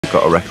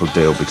got a record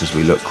deal because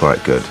we look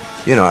quite good.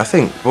 You know, I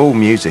think all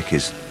music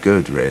is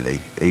good, really,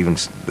 even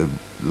the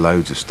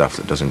loads of stuff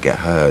that doesn't get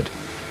heard.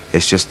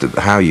 It's just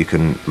how you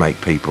can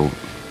make people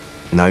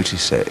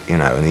notice it, you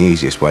know, and the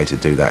easiest way to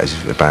do that is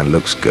if the band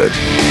looks good.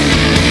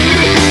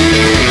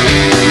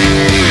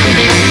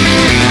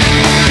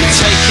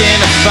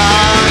 Taking a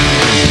fun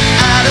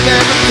out of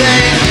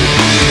everything,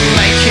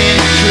 making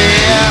it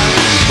clear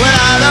when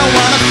I don't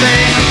want to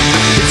think.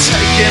 You're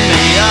taking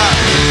me up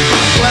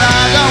when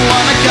I don't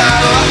want to go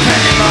up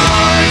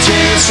anymore.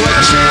 Just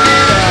watching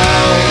it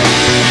all.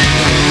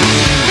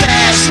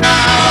 There's no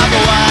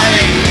other way,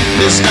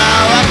 there's no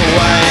other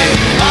way.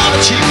 All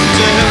that you can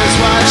do is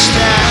watch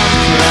them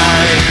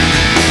play.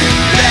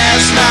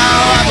 There's no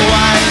other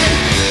way,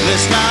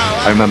 there's no other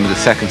way. I remember the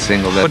second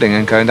single, The Pudding,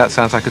 and going, that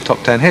sounds like a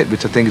top 10 hit,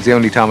 which I think is the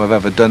only time I've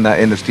ever done that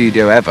in the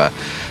studio ever.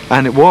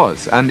 And it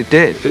was, and it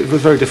did. It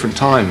was very different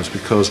times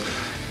because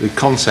the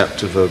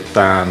concept of a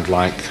band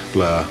like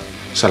Blur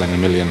selling 1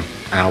 million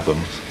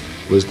albums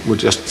would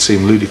just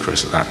seem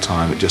ludicrous at that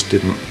time. It just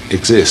didn't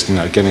exist. You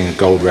know, getting a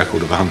gold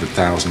record of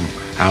 100,000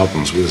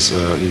 albums was,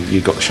 you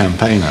got the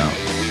champagne out.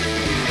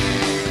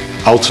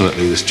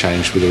 Ultimately, this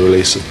changed with the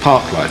release of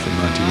Parklife in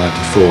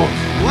 1994.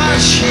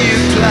 Watch you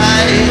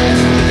play,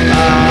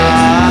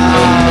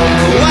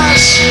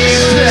 watch you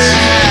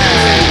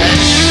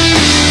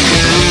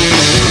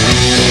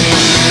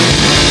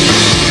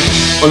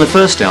On the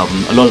first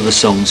album, a lot of the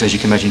songs, as you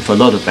can imagine, for a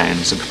lot of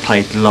bands, are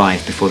played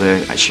live before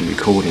they're actually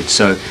recorded.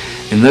 So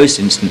in those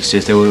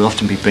instances, they will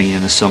often be bringing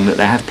in a song that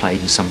they have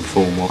played in some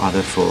form or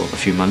other for a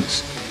few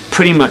months.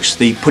 Pretty much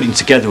the putting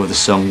together of the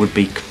song would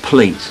be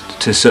complete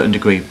to a certain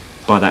degree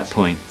by that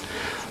point.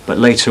 But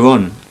later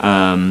on,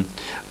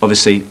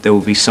 obviously there will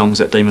be songs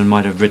that Damon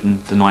might have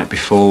written the night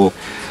before,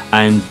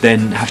 and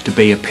then have to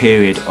be a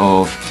period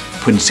of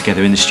putting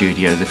together in the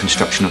studio the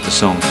construction of the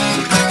song.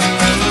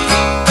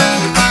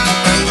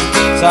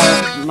 So,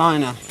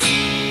 minor.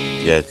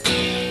 Yeah.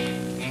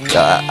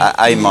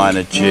 A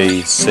minor,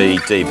 G, C,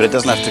 D, but it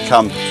doesn't have to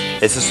come.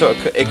 It's a sort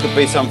of. It could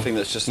be something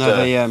that's just. No,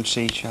 the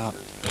C sharp.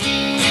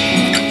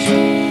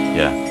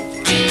 Yeah.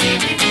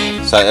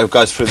 So it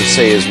goes through the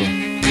C as well.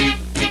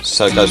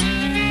 So it goes.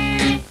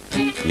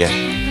 Yeah.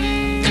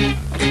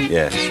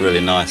 Yeah, it's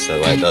really nice the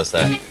way it does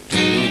that.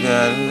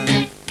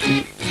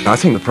 I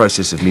think the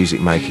process of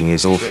music making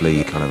is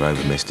awfully kind of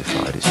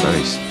over-mystified. It's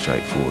very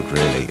straightforward,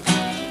 really.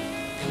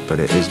 But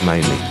it is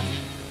mainly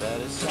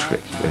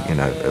trick, you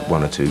know,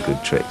 one or two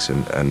good tricks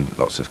and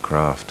lots of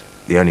craft.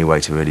 The only way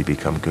to really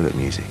become good at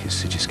music is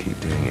to just keep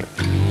doing it.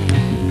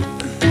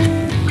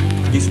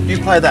 You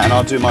play that and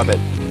I'll do my bit.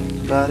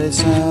 but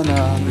it's an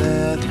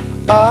unlit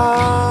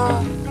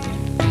bar.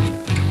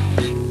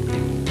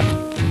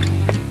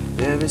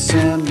 Every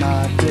sin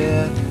my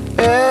dear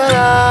head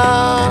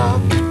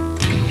up,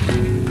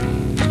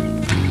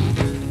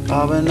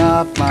 open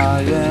up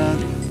my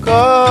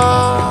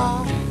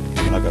car.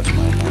 I go to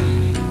my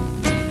home.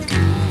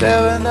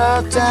 Staring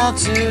out down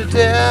to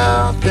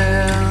death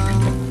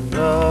and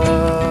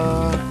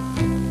love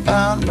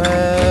and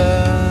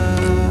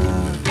man,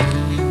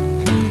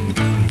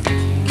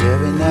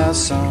 giving us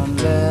some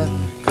let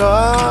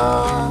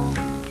go.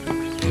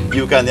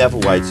 You were going the other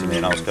way to me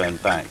and I was going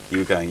back. You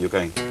were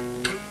going.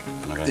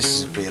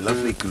 This would be a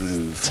lovely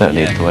groove.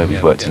 Certainly the way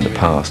we've worked in the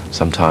past,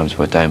 sometimes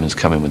where Damon's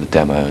come in with a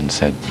demo and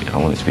said, I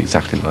want it to be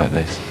exactly like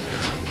this.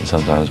 And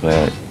sometimes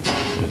where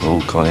we've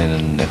all gone in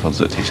and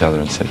everyone's looked at each other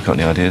and said, got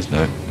any ideas?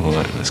 No? All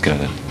right, let's go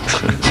then.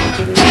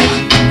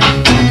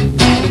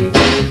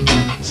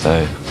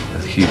 So, a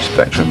huge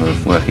spectrum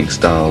of working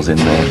styles in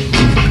there.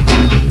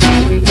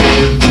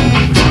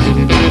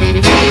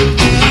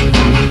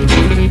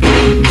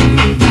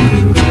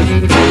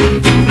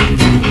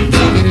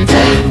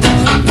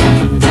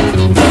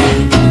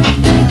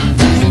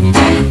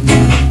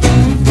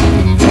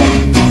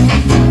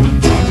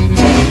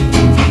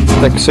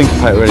 They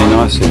syncopate really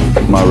nicely,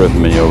 my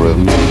rhythm and your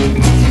rhythm.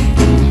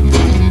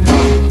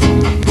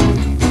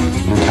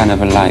 I kind of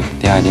like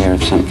the idea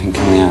of something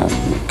coming out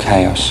of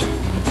chaos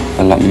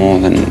a lot more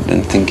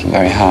than thinking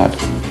very hard.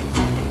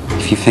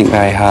 If you think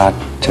very hard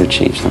to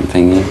achieve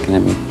something, you're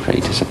going to be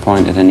pretty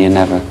disappointed, and you're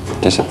never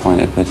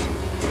disappointed with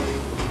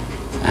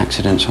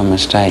accidents or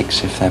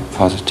mistakes if they're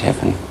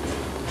positive and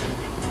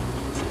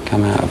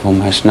come out of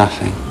almost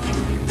nothing.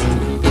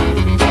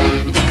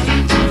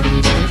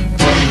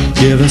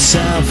 Give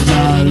yourself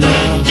my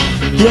love,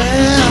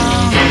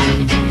 yeah.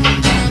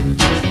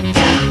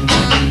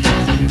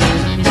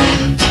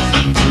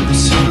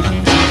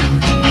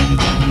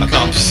 I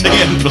can't sing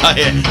it and play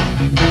it.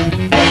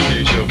 As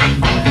usual.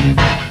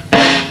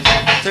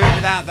 Do it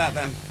without that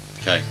then.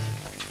 Okay.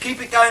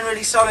 Keep it going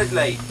really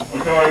solidly.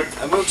 Okay.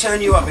 And we'll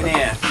turn you up in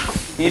here.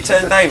 You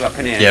turn Dave up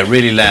in here. Yeah,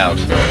 really loud.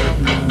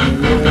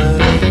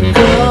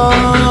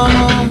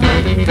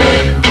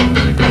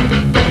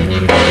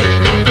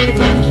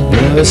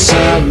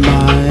 Beside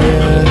my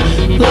head,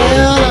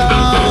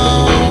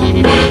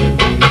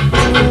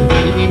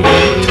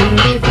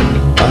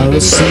 I will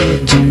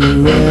see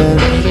you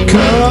and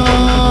come.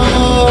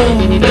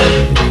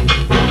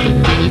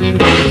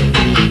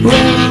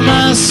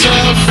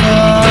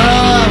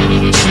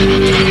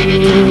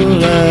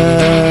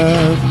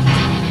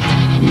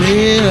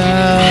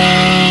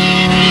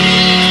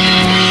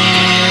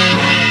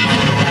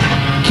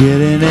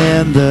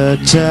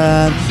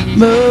 time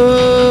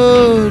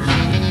mood.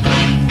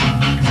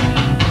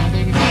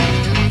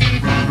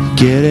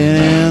 Getting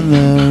in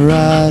the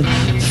right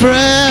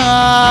frame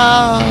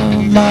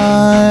of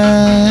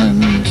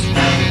mind.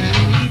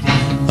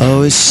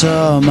 Always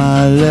saw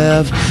my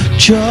left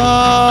jaw,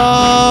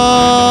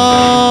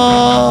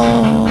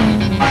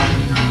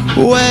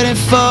 waiting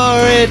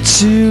for it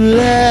to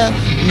let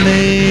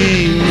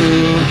me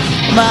move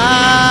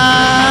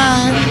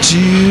mine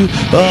to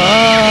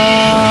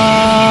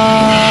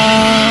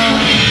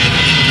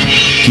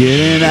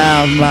getting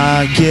out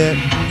my get.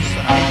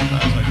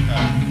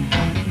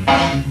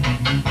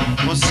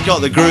 Once it's got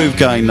the groove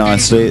going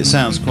nicely, it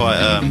sounds quite.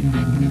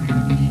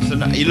 So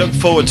you look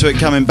forward to it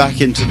coming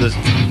back into the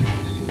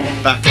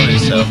back on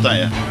itself, don't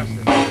you?